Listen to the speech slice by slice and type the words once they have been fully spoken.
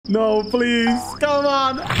No, please. Come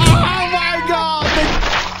on. Oh my God.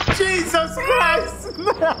 Jesus Christ.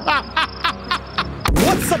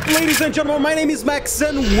 What's up, ladies and gentlemen? My name is Max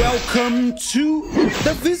and welcome to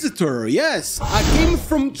The Visitor. Yes, a game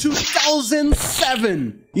from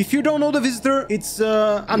 2007. If you don't know The Visitor, it's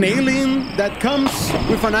an alien that comes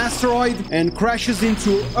with an asteroid and crashes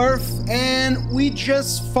into Earth, and we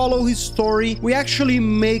just follow his story. We actually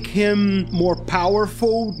make him more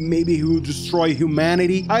powerful. Maybe he will destroy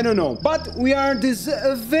humanity. I don't know. But we are this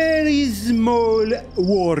very small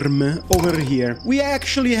worm over here. We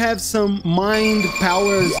actually have some mind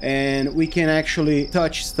powers, and we can actually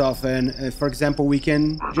touch stuff. And for example, we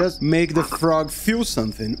can just make the frog feel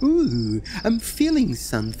something. Ooh, I'm feeling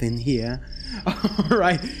something here. All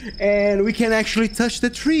right, and we can actually touch the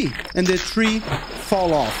tree and the tree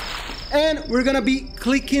fall off, and we're gonna be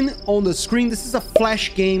clicking on the screen. This is a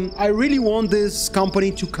flash game. I really want this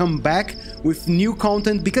company to come back with new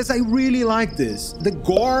content because I really like this. The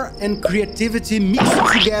gore and creativity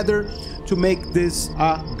mixed together to make this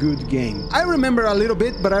a good game. I remember a little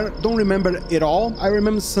bit, but I don't remember it all. I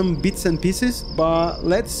remember some bits and pieces, but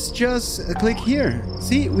let's just click here.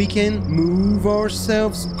 See, we can move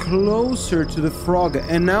ourselves closer to the frog,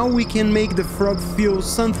 and now we can make the frog feel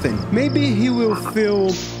something. Maybe he will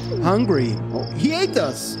feel hungry. Oh, he ate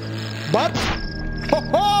us, but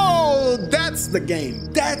oh, that's the game.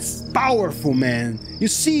 That's powerful, man. You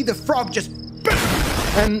see the frog just...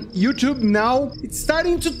 And YouTube now, it's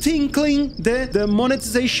starting to tinkling the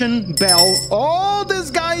monetization bell. Oh,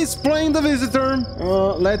 this guy is playing The Visitor.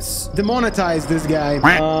 Let's demonetize this guy.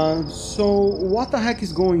 So what the heck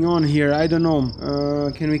is going on here? I don't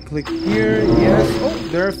know. Can we click here? Yes. Oh,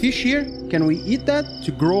 there are fish here. Can we eat that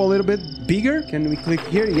to grow a little bit bigger? Can we click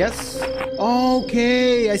here? Yes.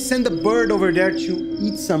 Okay, I sent a bird over there to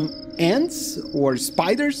eat some ants or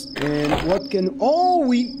spiders. And what can... Oh,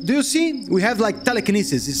 do you see? We have like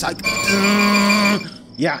telekinesis. It's like...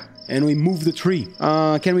 Yeah, and we move the tree.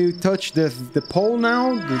 Can we touch the pole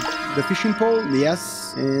now? The fishing pole?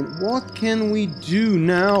 Yes. And what can we do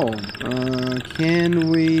now? Can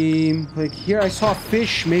we... Like here, I saw a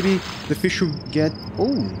fish. Maybe the fish will get...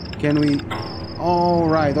 Oh, can we... All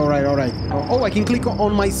right. Oh, I can click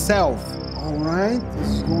on myself. Alright, this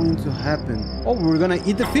is going to happen. Oh, we're gonna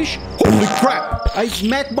eat the fish? Holy crap! I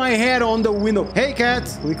smacked my head on the window. Hey, cat!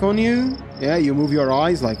 Click on you. Yeah, you move your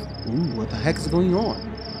eyes like, ooh, what the heck is going on?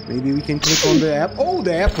 Maybe we can click on the apple. Oh,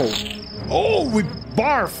 the apple! Oh, we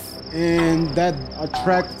barf! And that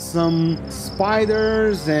attracts some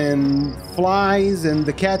spiders and flies, and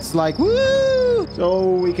the cat's like, woo! So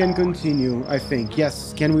we can continue, I think.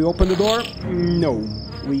 Yes, can we open the door? No,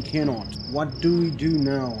 we cannot. What do we do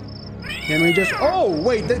now? Can we just... Oh,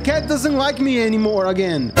 wait, the cat doesn't like me anymore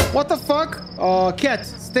again. What the fuck? Cat,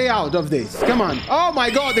 stay out of this. Come on. Oh my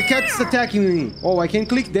god, the cat's attacking me. Oh, I can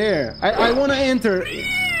click there. I want to enter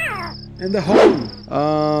in the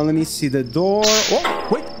hole. Let me see the door. Oh,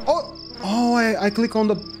 wait. Oh, I click on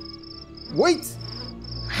the... Wait.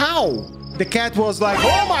 How? The cat was like,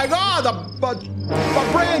 oh my god, a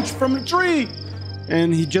branch from the tree.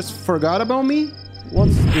 And he just forgot about me?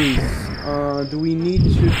 What's this? Do we need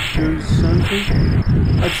to do something?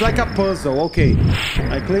 It's like a puzzle. Okay.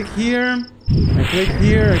 I click here. I click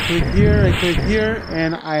here. I click here. I click here.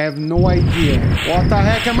 And I have no idea. What the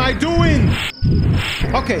heck am I doing?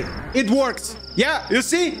 Okay. It worked. Yeah. You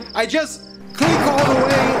see? I just click all the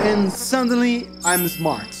way and suddenly I'm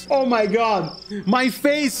smart. Oh my god. My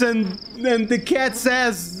face and the cat's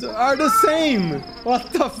ass are the same.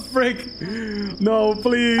 What the frick? No,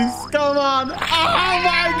 please. Come on. Oh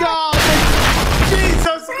my god.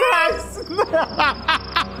 Jesus Christ.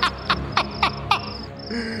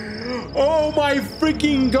 Oh my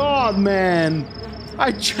freaking god, man.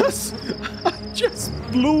 I just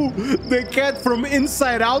blew the cat from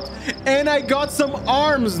inside out, and I got some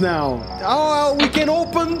arms now. Oh, we can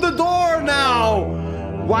open the door now.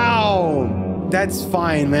 Wow, that's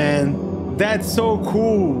fine, man. That's so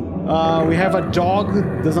cool. We have a dog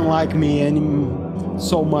that doesn't like me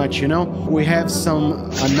so much, you know. We have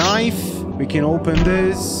a knife. We can open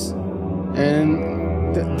this,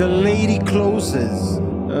 and the lady closes.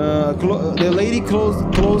 The lady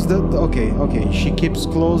closed the... Okay. She keeps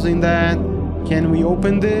closing that. Can we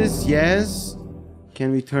open this? Yes.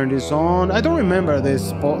 Can we turn this on? I don't remember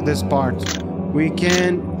this part. We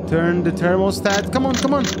can turn the thermostat. Come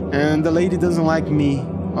on. And the lady doesn't like me.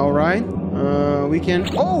 All right. We can...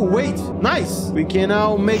 Oh, wait. Nice. We can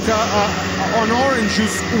now make an orange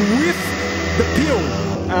juice with the peel.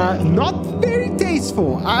 Not very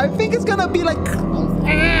tasteful. I think it's gonna be like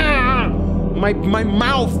my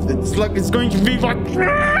mouth. It's going to be like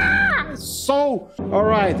soul. All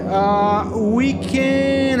right. We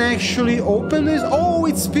can actually open this. Oh,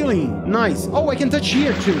 it's spilling. Nice. Oh, I can touch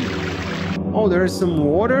here too. Oh, there's some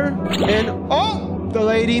water. And oh, the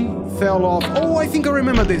lady fell off. Oh, I think I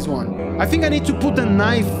remember this one. I think I need to put the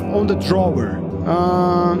knife on the drawer.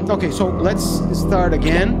 Okay, so let's start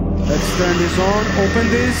again. Let's turn this on. Open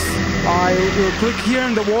this. I will click here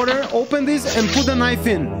in the water. Open this and put the knife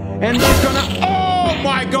in. And it's gonna... Oh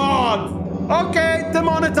my god! Okay,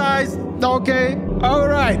 demonetized. Okay. All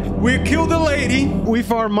right. We killed the lady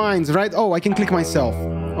with our minds, right? Oh, I can click myself.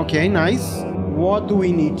 Okay, nice. What do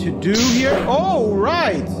we need to do here? Oh,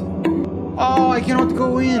 right. Oh, I cannot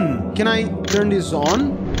go in. Can I turn this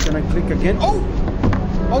on? Can I click again? Oh,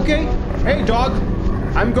 okay. Hey, dog.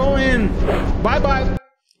 I'm going. Bye-bye.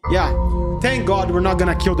 Yeah. Thank God we're not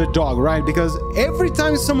gonna kill the dog, right? Because every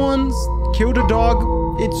time someone's killed a dog,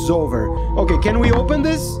 it's over. Okay, can we open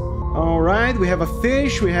this? All right. We have a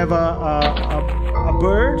fish. We have a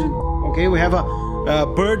bird. Okay, we have a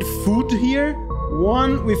bird food here.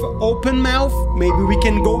 One with open mouth. Maybe we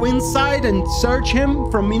can go inside and search him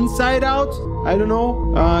from inside out. I don't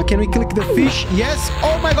know. Can we click the fish? Yes.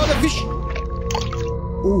 Oh my god, the fish.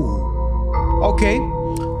 Ooh. Okay.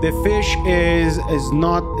 The fish is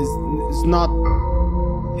not.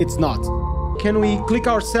 It's not. Can we click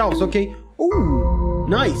ourselves? Okay. Ooh.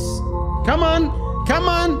 Nice. Come on. Come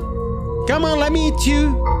on. Come on. Let me eat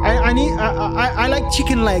you. I like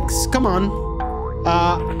chicken legs. Come on.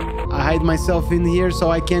 I hide myself in here so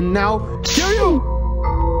I can now kill you.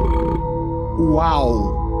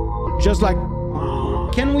 Wow. Just like...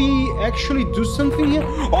 Can we actually do something here?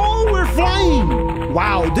 Oh, we're flying.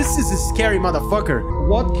 Wow, this is a scary motherfucker.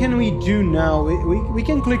 What can we do now? We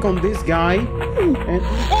can click on this guy. And...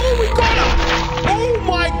 Oh, we got him. Oh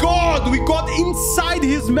my god. We got inside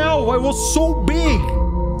his mouth. I was so big.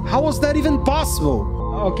 How was that even possible?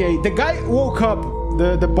 Okay, the guy woke up.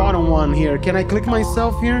 The bottom one here. Can I click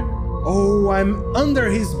myself here? Oh, I'm under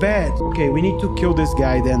his bed. Okay, we need to kill this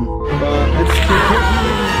guy then. Let's click here.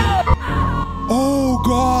 Oh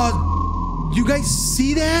god! You guys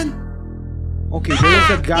see that? Okay, there's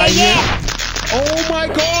a guy here. Oh my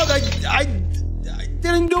god! I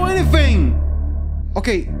didn't do anything.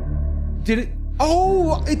 Okay, did it?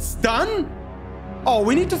 Oh, it's done. Oh,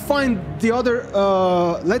 we need to find the other.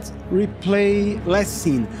 Let's replay last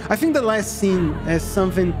scene. I think the last scene has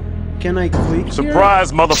something. Can I click Surprise,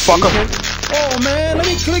 here? motherfucker! Oh man, let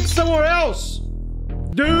me click somewhere else,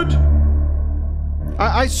 dude.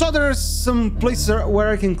 I saw there's some place where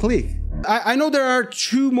I can click. I know there are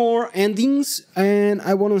 2 more endings, and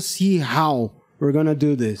I want to see how we're gonna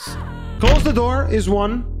do this. Close the door is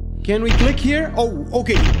one. Can we click here? Oh,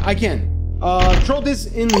 okay, I can. Throw this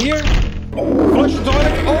in here. Flush the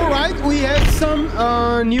toilet. All right, we have some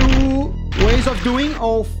new ways of doing.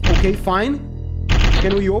 Oh, okay, fine.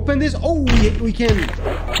 Can we open this? Oh, we can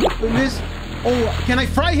open this. Oh, can I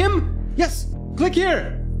fry him? Yes. Click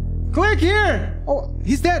here. Click here. Oh,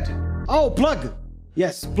 he's dead. Oh, plug.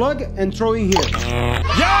 Yes, plug and throw in here.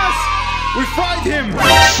 Yes! We fried him.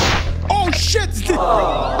 Oh, shit.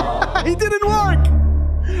 It didn't work.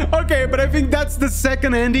 Okay, but I think that's the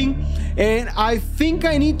second ending. And I think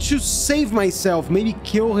I need to save myself. Maybe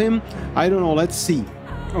kill him. I don't know. Let's see.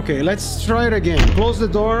 Okay, let's try it again. Close the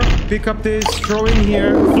door, pick up this, throw in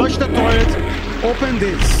here, flush the toilet, open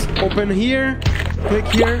this, open here, click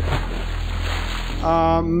here.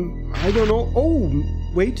 I don't know. Oh,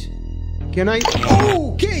 wait. Can I?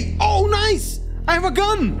 Oh, okay. Oh, nice. I have a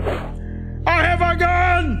gun. I have a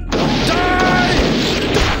gun. Die.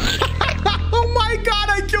 Oh my god,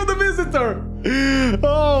 I killed the visitor.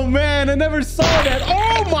 Oh man, I never saw that.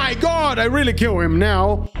 Oh my god, I really kill him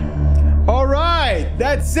now. All right,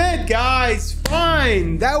 that's it, guys.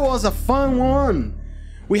 Fine. That was a fun one.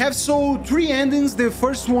 We have 3 endings. The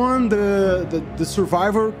first one, the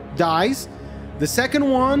survivor dies. The second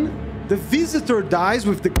one, the visitor dies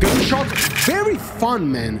with the gunshot. Very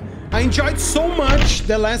fun, man. I enjoyed so much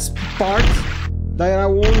the last part that I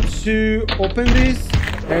want to open this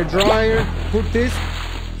hair dryer, put this.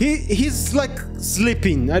 He's like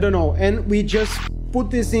sleeping, I don't know. And we just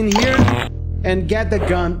put this in here and get the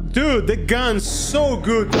gun. Dude, the gun's so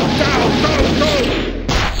good. Go.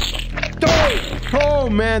 Oh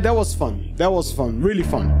man, that was fun. That was fun, really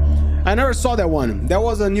fun. I never saw that one. That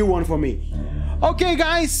was a new one for me. Okay,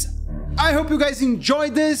 guys, I hope you guys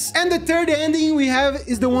enjoyed this. And the third ending we have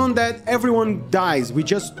is the one that everyone dies. We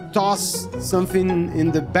just toss something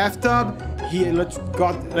in the bathtub. He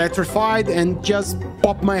got electrified and just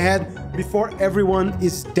popped my head before everyone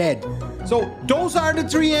is dead. So those are the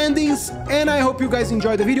 3 endings, and I hope you guys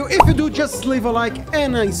enjoyed the video. If you do, just leave a like,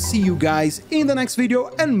 and I see you guys in the next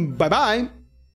video, and bye-bye.